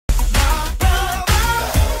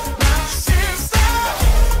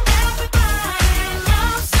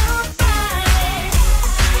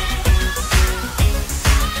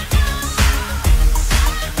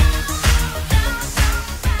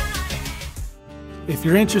If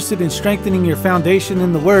you're interested in strengthening your foundation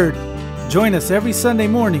in the Word, join us every Sunday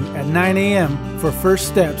morning at 9 a.m. for First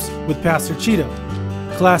Steps with Pastor Cheeto.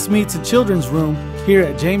 Class meets in Children's Room here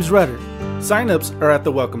at James Rudder. Sign-ups are at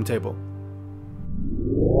the welcome table.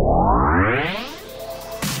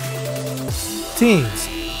 Teens,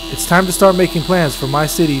 it's time to start making plans for My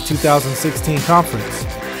City 2016 conference.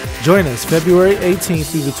 Join us February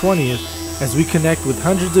 18th through the 20th as we connect with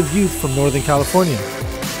hundreds of youth from Northern California.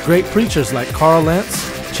 Great preachers like Carl Lentz,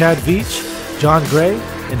 Chad Veach, John Gray,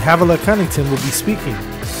 and Havilah Cunnington will be speaking.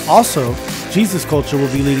 Also, Jesus Culture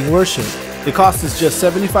will be leading worship. The cost is just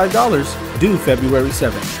 $75, due February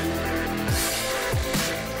 7th.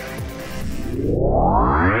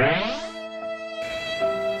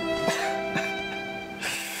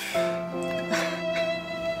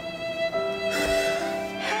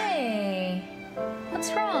 Hey,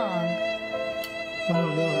 what's wrong? I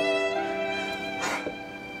don't know.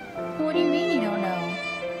 What do you mean you don't know?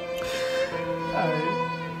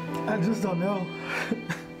 I just don't know.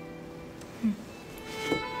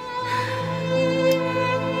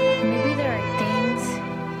 Maybe there are things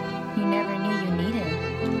you never knew you needed.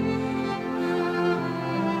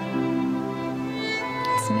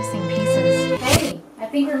 It's missing pieces. Hey, I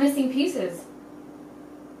think we're missing pieces.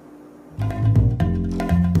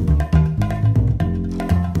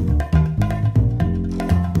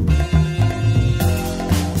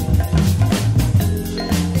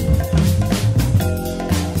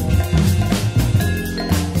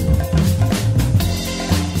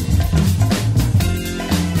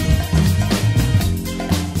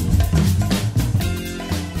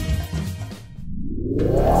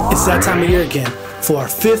 It's that time of year again for our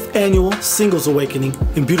 5th annual Singles Awakening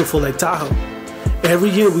in beautiful Lake Tahoe.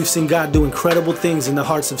 Every year we've seen God do incredible things in the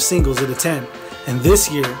hearts of singles that attend, and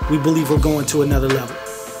this year we believe we're going to another level.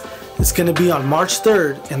 It's going to be on March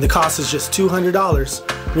 3rd, and the cost is just $200,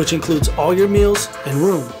 which includes all your meals and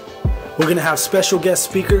room. We're going to have special guest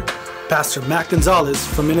speaker, Pastor Matt Gonzalez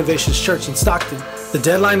from Innovations Church in Stockton. The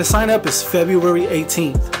deadline to sign up is February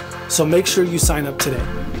 18th, so make sure you sign up today.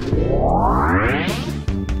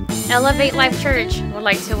 Elevate Life Church would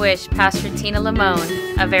like to wish Pastor Tina Lamone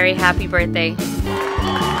a very happy birthday. We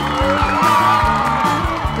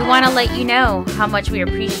want to let you know how much we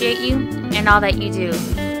appreciate you and all that you do.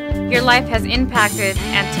 Your life has impacted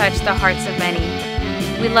and touched the hearts of many.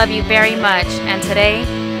 We love you very much, and today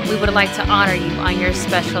we would like to honor you on your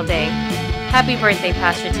special day. Happy birthday,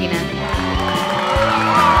 Pastor Tina.